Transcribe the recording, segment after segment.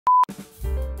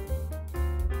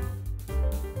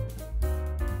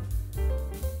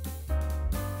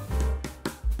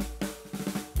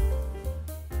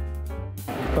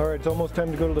All right, it's almost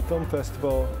time to go to the film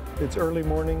festival. It's early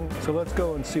morning, so let's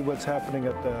go and see what's happening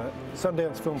at the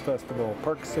Sundance Film Festival,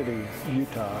 Park City,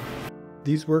 Utah.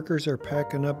 These workers are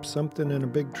packing up something in a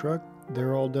big truck.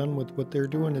 They're all done with what they're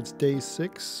doing. It's day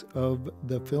 6 of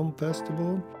the film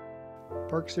festival.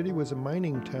 Park City was a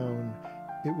mining town.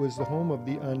 It was the home of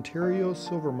the Ontario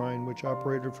Silver Mine, which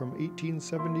operated from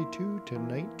 1872 to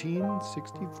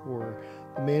 1964.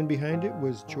 The man behind it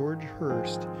was George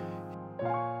Hurst.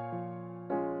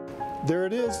 There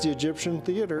it is, the Egyptian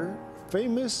Theater,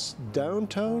 famous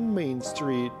downtown Main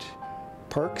Street,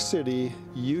 Park City,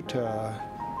 Utah.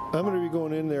 I'm going to be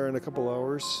going in there in a couple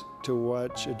hours to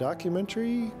watch a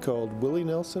documentary called Willie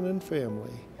Nelson and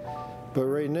Family. But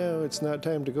right now, it's not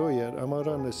time to go yet. I'm out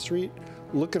on the street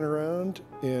looking around,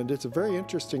 and it's a very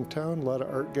interesting town, a lot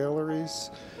of art galleries,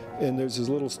 and there's this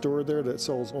little store there that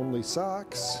sells only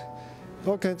socks,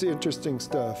 all kinds of interesting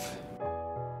stuff.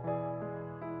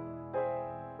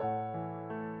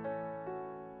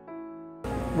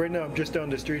 Right now I'm just down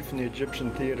the street from the Egyptian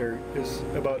Theater. It's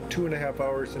about 2.5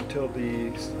 hours until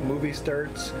the movie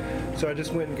starts. So I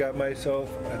just went and got myself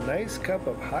a nice cup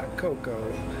of hot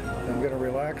cocoa. I'm gonna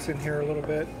relax in here a little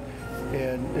bit.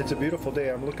 And it's a beautiful day.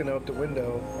 I'm looking out the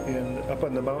window and up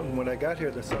on the mountain. When I got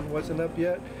here, the sun wasn't up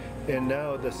yet. And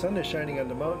now the sun is shining on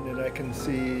the mountain and I can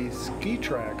see ski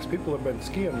tracks. People have been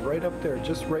skiing right up there,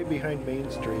 just right behind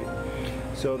Main Street.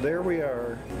 So there we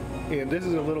are. And this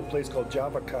is a little place called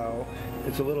Java Cow.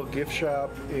 It's a little gift shop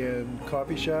and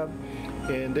coffee shop.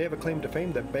 And they have a claim to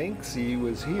fame that Banksy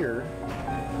was here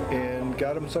and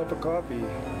got himself a coffee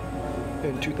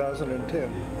in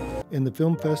 2010. And the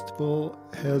film festival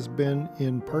has been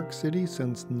in Park City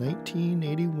since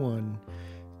 1981.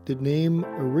 The name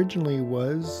originally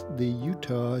was the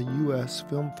Utah U.S.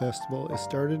 Film Festival. It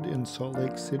started in Salt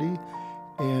Lake City,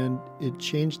 and it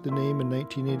changed the name in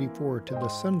 1984 to the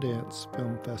Sundance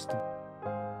Film Festival.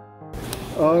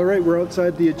 All right, we're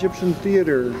outside the Egyptian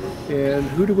Theater, and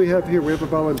who do we have here? We have a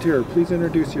volunteer. Please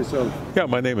introduce yourself. Yeah,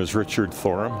 my name is Richard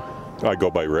Thorham. I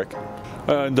go by Rick,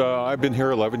 and I've been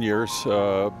here 11 years.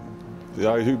 I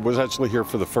was actually here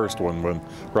for the first one when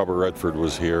Robert Redford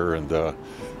was here, and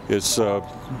it's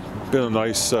been a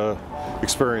nice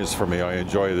experience for me. I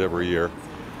enjoy it every year.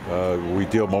 We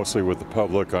deal mostly with the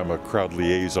public. I'm a crowd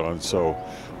liaison, so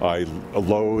I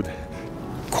load,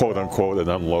 quote unquote, and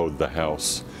unload the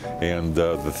house. And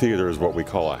the theater is what we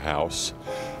call a house.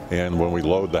 And when we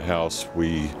load the house,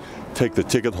 we take the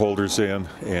ticket holders in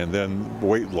and then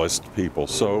wait list people.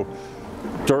 So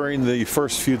during the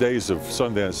first few days of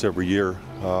Sundance every year,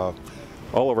 all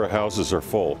of our houses are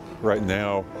full. Right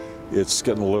now, it's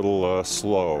getting a little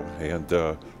slow, and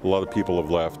a lot of people have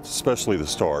left, especially the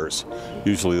stars.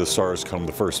 Usually the stars come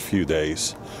the first few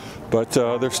days. But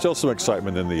there's still some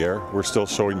excitement in the air. We're still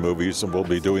showing movies, and we'll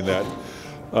be doing that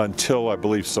until, I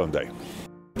believe, Sunday.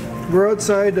 We're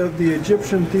outside of the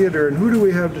Egyptian Theater, and who do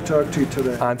we have to talk to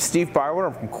today? I'm Steve Barwood.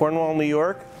 I'm from Cornwall, New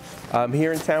York. I'm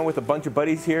here in town with a bunch of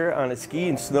buddies here on a ski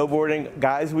and snowboarding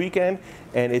guys weekend,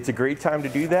 and it's a great time to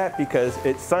do that because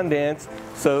it's Sundance,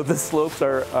 so the slopes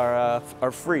are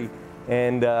free.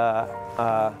 And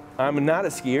I'm not a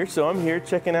skier, so I'm here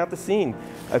checking out the scene.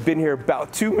 I've been here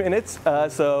about 2 minutes,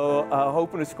 so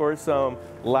hoping to score some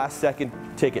last-second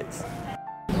tickets.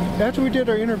 After we did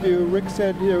our interview, Rick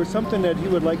said there was something that he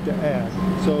would like to add.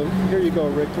 So here you go,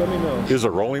 Rick, let me know. Is it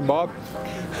rolling, Bob?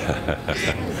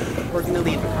 We're going to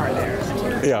leave the car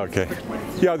there. Yeah, okay.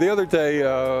 Yeah, the other day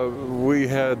we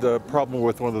had a problem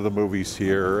with one of the movies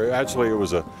here. Actually, it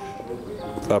was a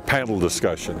panel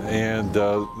discussion, and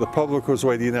the public was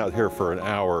waiting out here for an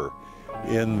hour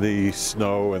in the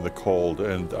snow and the cold,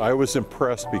 and I was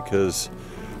impressed because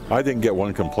I didn't get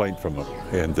one complaint from them.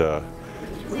 And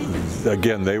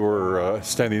again, they were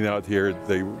standing out here.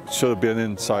 They should have been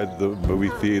inside the movie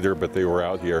theater, but they were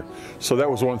out here. So that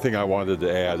was one thing I wanted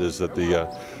to add, is that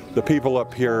the people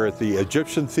up here at the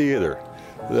Egyptian Theater,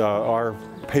 our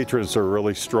patrons are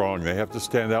really strong. They have to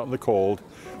stand out in the cold,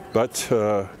 but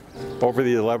over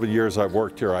the 11 years I've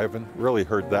worked here, I haven't really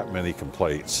heard that many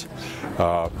complaints.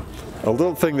 A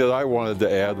little thing that I wanted to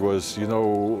add was, you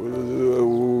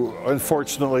know,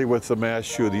 unfortunately with the mass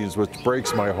shootings, which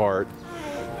breaks my heart,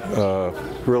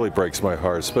 really breaks my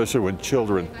heart, especially when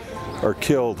children are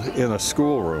killed in a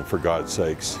schoolroom, for God's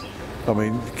sakes. I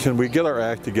mean, can we get our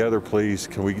act together, please?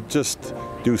 Can we just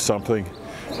do something?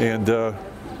 And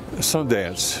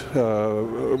Sundance,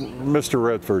 Mr.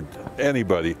 Redford,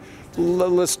 anybody,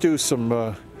 let's do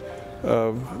some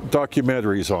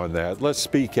documentaries on that. Let's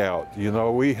speak out. You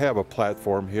know, we have a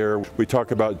platform here. We talk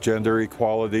about gender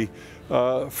equality.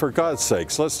 For God's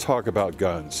sakes, let's talk about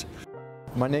guns.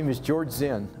 My name is George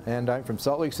Zinn, and I'm from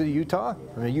Salt Lake City, Utah.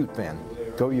 I'm a Ute fan.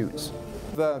 Go Utes.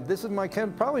 This is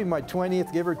probably my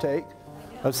 20th, give or take,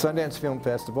 of Sundance Film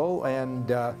Festival,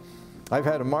 and I've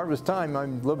had a marvelous time.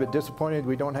 I'm a little bit disappointed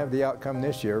we don't have the outcome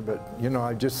this year, but you know,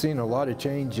 I've just seen a lot of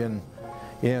change in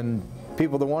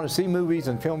people that want to see movies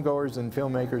and film goers and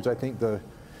filmmakers. I think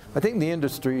the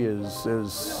industry is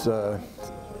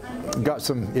got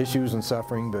some issues and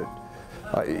suffering, but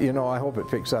you know, I hope it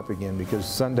picks up again, because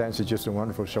Sundance is just a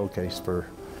wonderful showcase for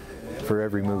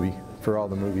every movie, for all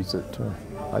the movies that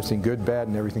I've seen, good, bad,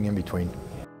 and everything in between.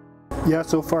 Yeah,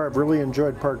 so far I've really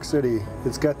enjoyed Park City.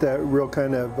 It's got that real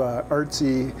kind of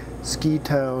artsy ski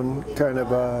town kind of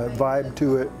vibe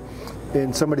to it.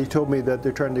 And somebody told me that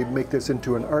they're trying to make this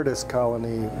into an artist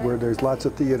colony where there's lots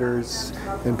of theaters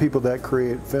and people that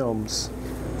create films.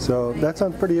 So that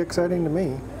sounds pretty exciting to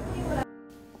me.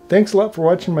 Thanks a lot for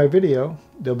watching my video.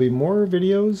 There'll be more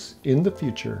videos in the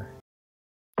future.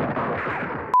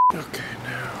 Okay,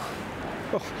 now.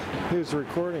 Oh, he was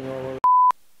recording all over.